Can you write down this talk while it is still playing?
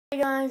Hey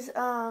guys,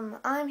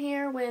 I'm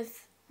here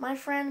with my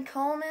friend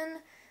Coleman,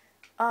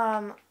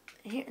 known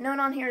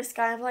on here as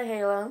Sky Play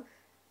Halo.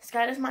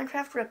 Sky does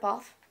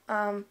Minecraft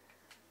ripoff.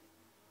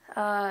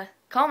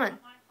 Coleman,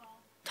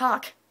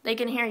 talk. They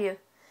can hear you.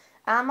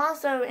 I'm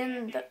also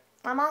in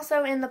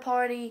the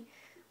party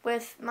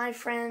with my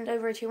friend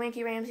over to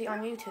Winky Ramsey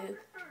on YouTube,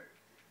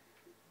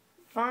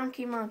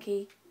 Funky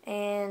Monkey,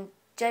 and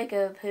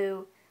Jacob,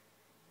 who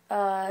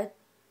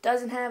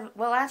does have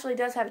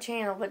a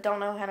channel but don't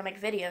know how to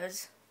make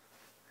videos.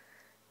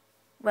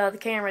 Well, the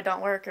camera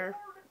don't work or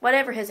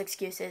whatever his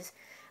excuse is.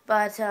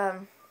 But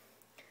I'm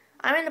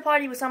in the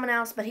party with someone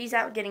else, but he's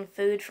out getting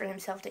food for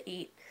himself to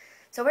eat.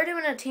 So we're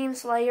doing a Team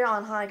Slayer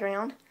on high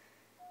ground.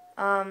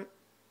 I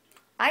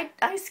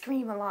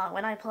scream a lot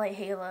when I play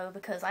Halo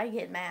because I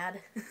get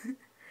mad.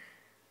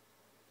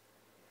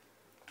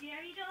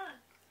 Yeah, he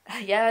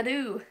does. Yeah, I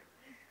do.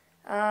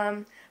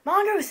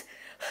 Mongoose!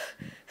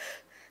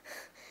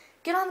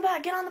 Get on the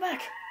back, get on the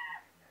back.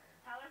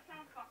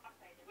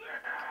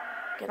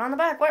 Get on the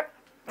back, where?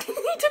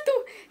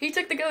 he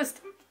took the ghost.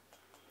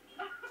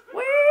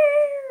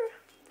 Where?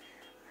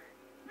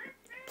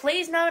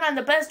 Please note I'm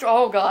the best.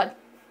 Oh God.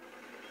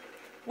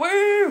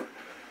 Woo!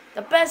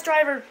 The best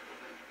driver.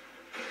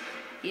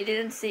 You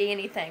didn't see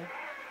anything.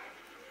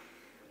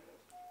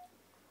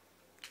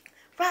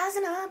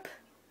 Rising up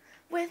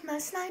with my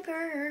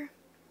sniper.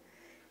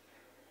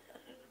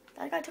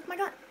 That guy took my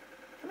gun.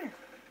 Come here.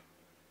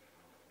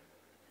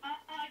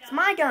 It's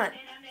my gun.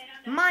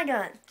 My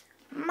gun.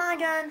 My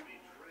gun.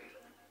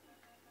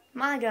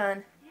 My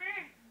gun.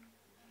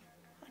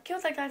 I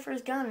killed that guy for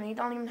his gun and he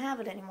don't even have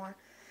it anymore.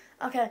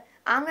 Okay,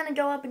 I'm gonna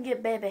go up and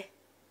get Baby.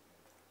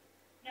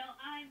 No,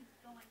 I'm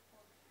going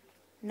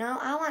for No,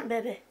 I want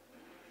Baby.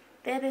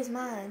 Baby's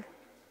mine.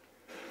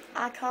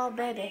 I call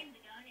Baby.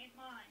 the gun is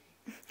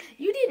mine.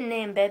 You didn't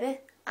name Baby.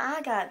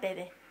 I got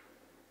Baby.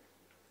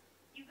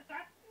 You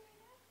got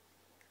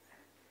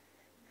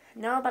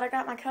No, but I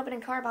got my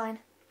Covenant carbine.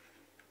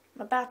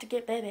 I'm about to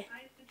get Baby.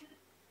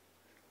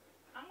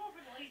 I'm over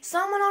the lake.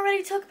 Someone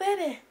already took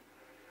Baby.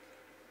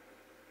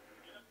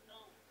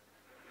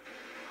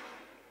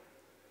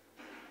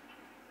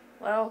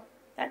 Well,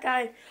 that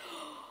guy.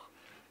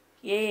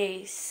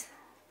 Yes.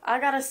 I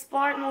got a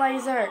Spartan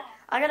laser.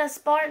 I got a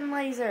Spartan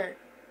laser.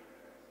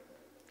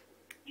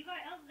 You got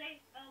a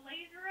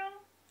laser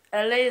roll?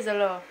 A laser.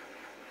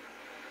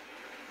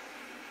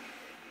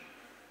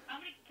 How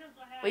many kills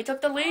do I have? We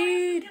took the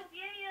lead.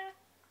 Yeah.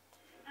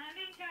 I'm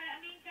being shot.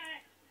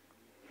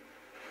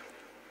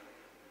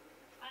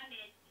 I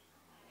did.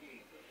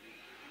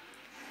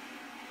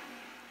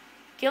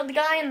 Killed the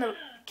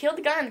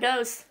guy in the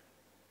ghost.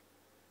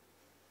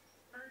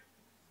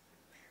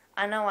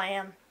 I know I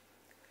am.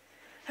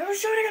 They were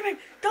shooting at me.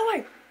 Go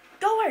away.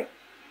 Go away.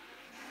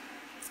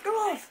 Screw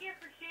off. Here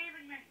for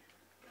saving me.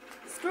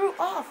 Screw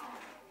off.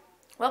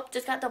 Well,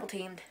 just got double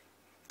teamed.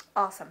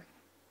 Awesome.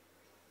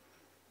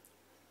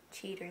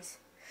 Cheaters.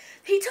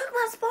 He took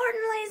my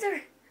Spartan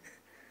laser.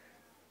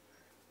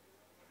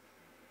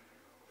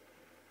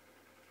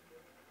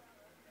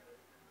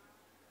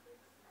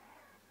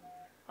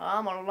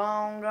 I'm a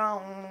long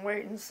gone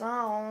waiting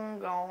song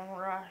gone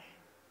right.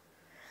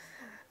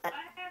 I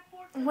have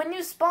 4 When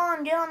you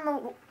spawn, get on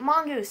the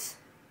mongoose.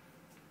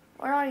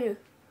 Where are you?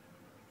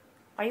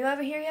 Are you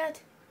over here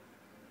yet?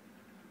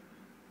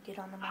 Get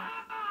on the mongoose.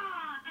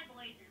 I have a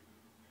laser.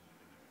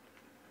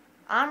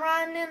 I'm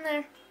riding in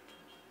there.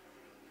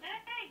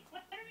 Hey,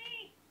 what for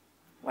me?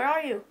 Where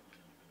are you?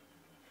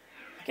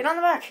 Get on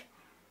the back.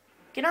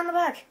 Get on the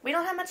back. We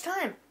don't have much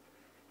time.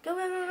 Go,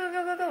 go, go, go,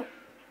 go, go, go.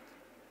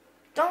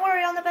 Don't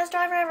worry, I'm the best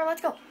driver ever.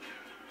 Let's go.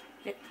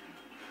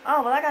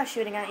 Oh, well, that guy's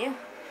shooting at you.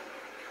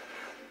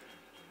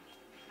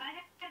 I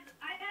had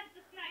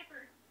the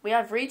sniper. We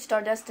have reached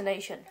our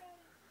destination.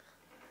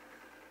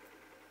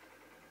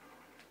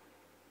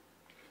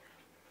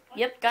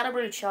 Yep, got a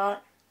root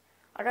shot.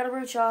 I got a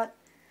root shot.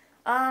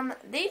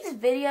 These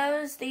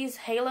videos, these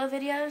Halo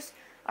videos,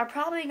 are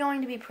probably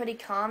going to be pretty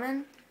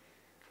common,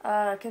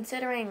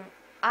 considering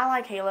I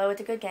like Halo.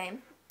 It's a good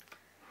game.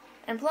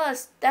 And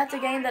plus, that's a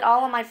game that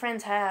all of my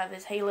friends have,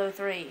 is Halo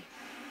 3.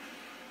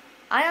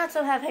 I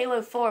also have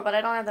Halo 4, but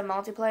I don't have the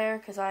multiplayer,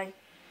 because I'm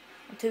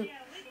too... Yeah,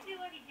 we can do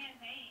like a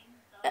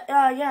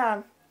campaign.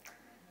 Yeah.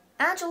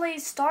 Actually,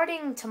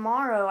 starting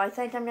tomorrow, I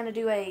think I'm going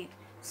to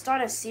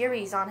start a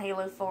series on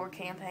Halo 4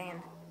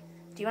 campaign.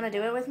 Do you want to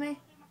do it with me? Am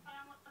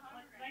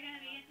I gonna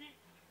be in it?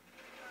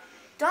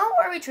 Don't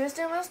worry,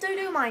 Tristan, we'll still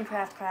do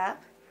Minecraft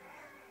crap.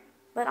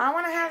 But I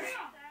want to have...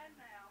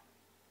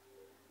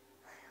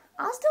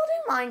 I'll still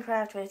do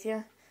Minecraft with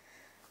you.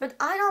 But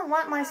I don't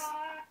want my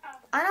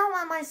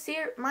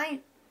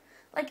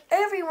like,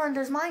 everyone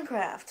does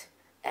Minecraft.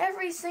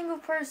 Every single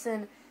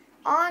person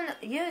on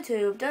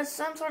YouTube does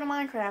some sort of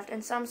Minecraft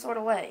in some sort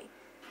of way.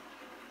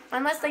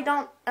 Unless they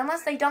don't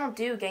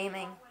do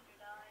gaming.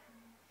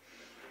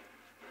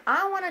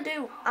 I want to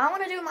do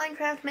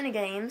Minecraft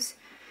minigames,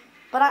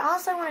 but I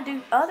also want to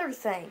do other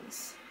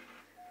things.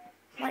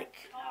 Like,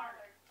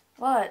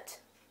 what?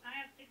 I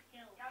have 6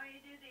 kills.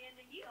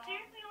 You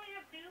seriously only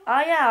have 2?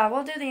 Oh yeah,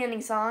 we'll do the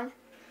ending song.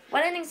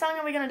 What ending song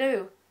are we gonna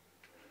do?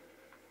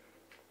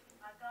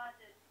 I got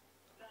it.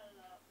 Set it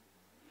up.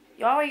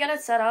 You already got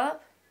it set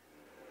up?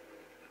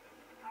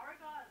 I already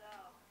got it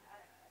up.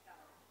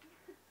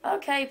 I got it.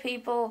 Okay,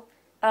 people.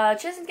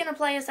 Tristan's gonna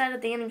play us out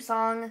of the ending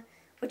song,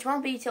 which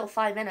won't be till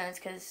 5 minutes,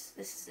 because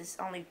this is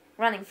only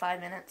running 5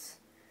 minutes.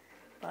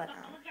 But,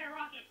 Someone's got a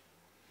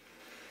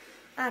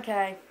rocket.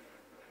 okay.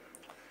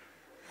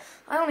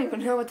 I don't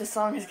even know what the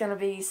song is gonna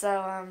be,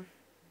 so,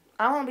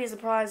 I won't be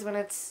surprised when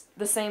it's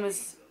the same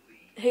as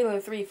Halo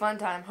 3 Fun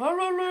Time.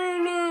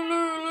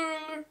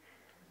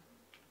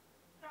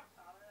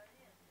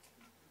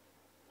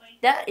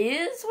 That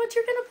is what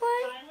you're gonna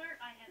play? Tyler,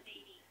 I have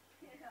baby.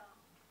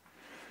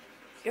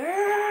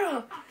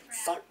 Yeah!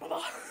 Suck my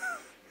boss.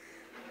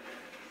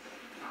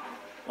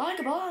 Like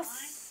a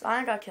boss.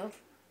 I got killed.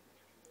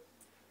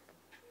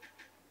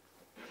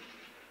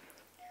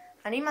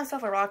 I need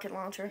myself a rocket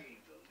launcher.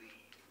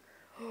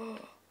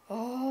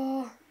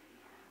 Oh,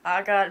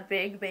 I got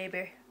big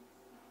baby.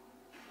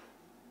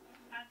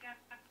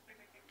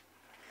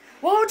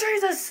 Whoa,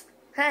 Jesus!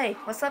 Hey,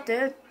 what's up,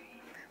 dude?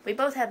 We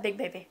both have big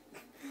baby.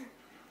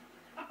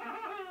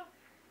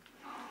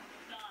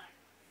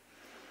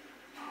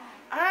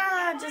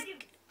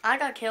 I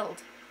got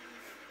killed.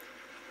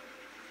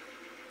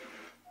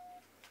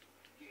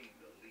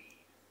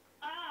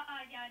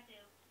 I got to.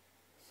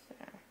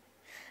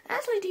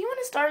 Actually, do you want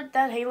to start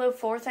that Halo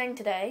 4 thing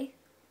today?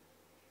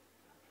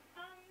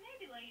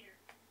 Maybe later.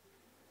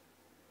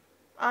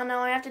 Oh no,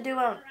 I have to do a...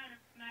 Around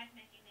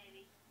matchmaking,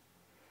 maybe.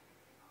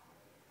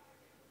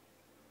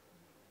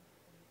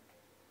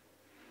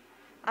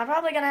 I'm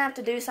probably gonna have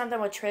to do something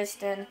with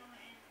Tristan.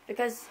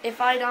 Because if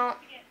I don't...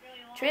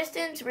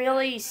 Tristan's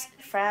really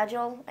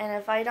fragile, and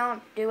if I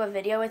don't do a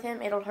video with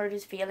him, it'll hurt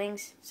his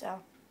feelings,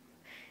 so...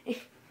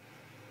 Tristan?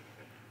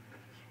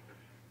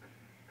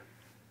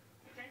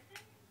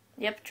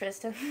 Yep,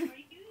 Tristan. Are you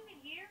even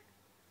here?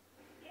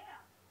 Yeah.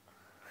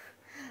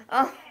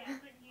 Oh, Okay, I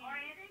couldn't hear you. Our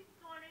ending's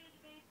going to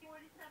be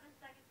 47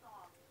 seconds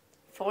long.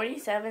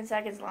 47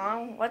 seconds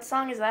long? What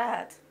song is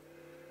that?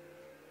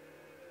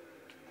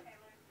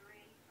 Halo 3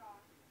 song.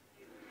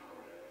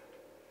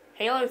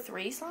 Halo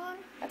 3 song?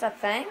 That's a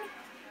thing?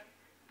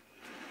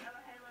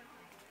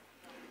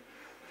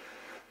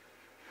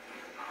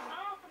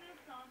 Oh, new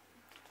song.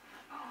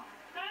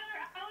 Tyler,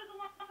 I was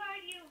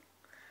alongside you.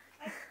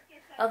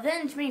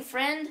 Avenge me,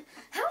 friend.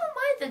 How am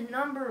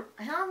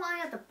I how am I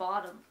at the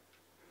bottom?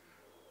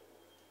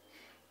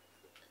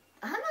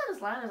 I'm not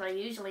as loud as I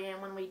usually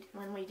am when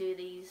we do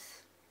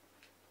these.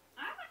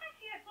 I'm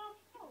actually at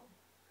full.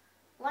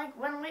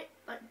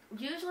 Like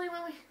usually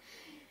when we,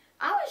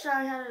 I wish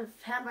I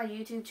had my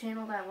YouTube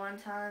channel that one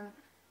time,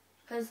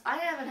 cause I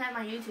haven't had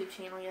my YouTube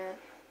channel yet,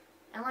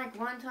 and like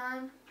one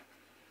time.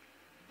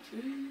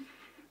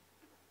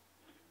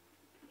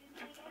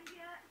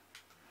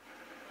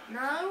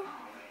 No.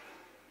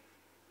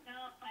 No,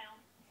 I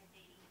don't.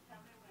 Tell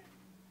me when.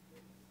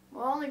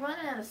 We're only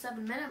running at a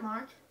 7-minute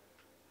mark.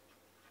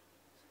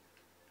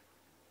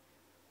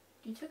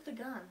 You took the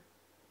gun.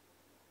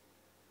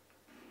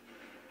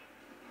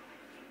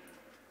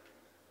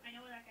 I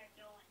know where that guy's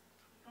going.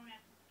 He's going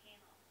after the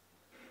camo.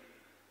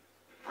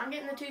 I'm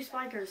getting the 2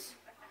 spikers.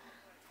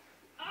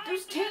 Oh,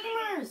 There's yeah,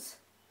 tamers.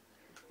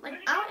 Like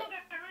Where'd the camo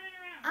guy running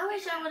around? I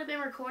wish I would have been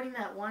recording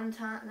that one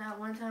time. That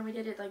one time we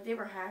did it, like they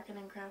were hacking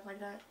and crap like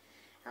that.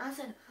 And I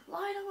said,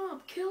 "Light them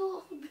up, kill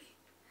all the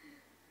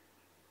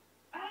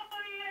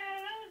Oh yeah,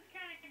 that was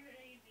kind of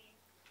crazy.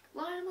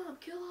 light them up,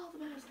 kill all the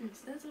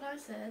bastards." That's what I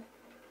said.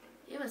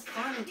 It was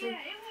funny too. Yeah,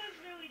 it was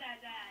really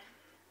that bad.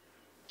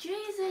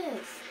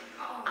 Jesus,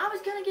 I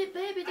was gonna get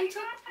baby. They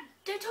took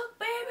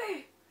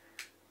baby.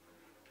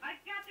 I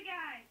got the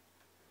guy.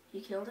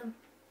 You killed him.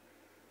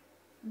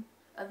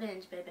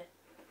 Avenge, baby.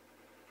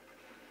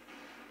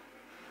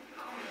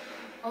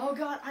 Oh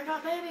God, I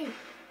got baby.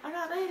 I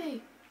got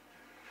baby.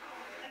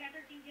 I got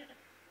 13 kills.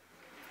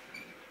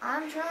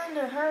 I'm trying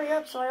to hurry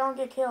up so I don't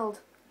get killed,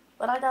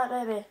 but I got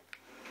baby.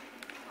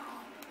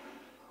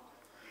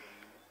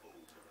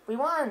 We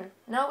won.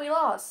 No, we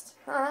lost.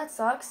 Oh, that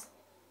sucks.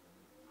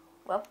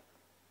 Well.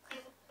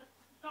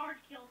 Sarge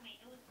killed me.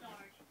 It was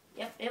Sarge.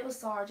 Yep, it was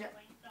Sarge.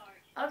 Playing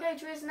Sarge. Okay,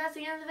 Tristan, that's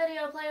the end of the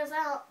video. Play us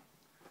out.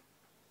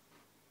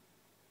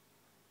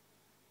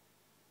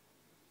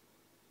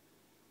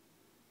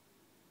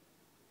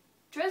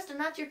 Tristan,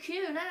 that's your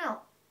cue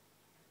now.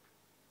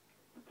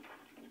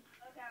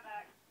 Okay, I'm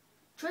back.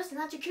 Tristan,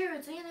 that's your cue.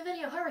 It's the end of the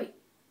video. Hurry.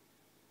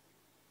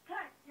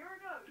 Okay, here we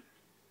go.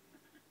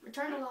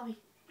 Return to lobby.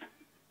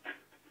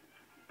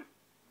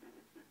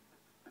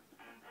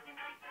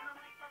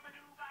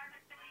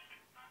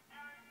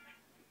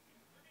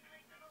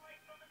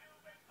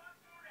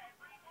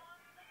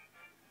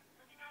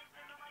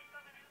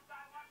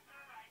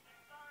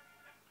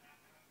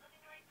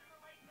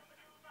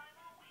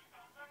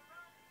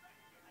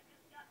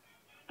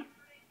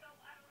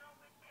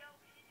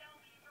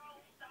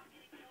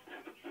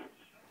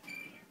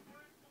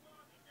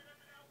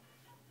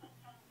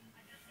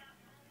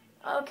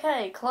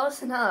 Okay,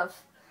 close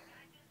enough.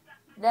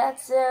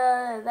 that's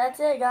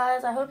it,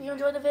 guys. I hope you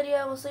enjoyed the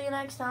video. We'll see you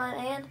next time,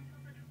 and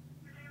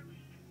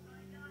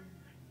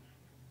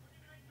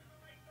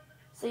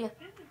see ya.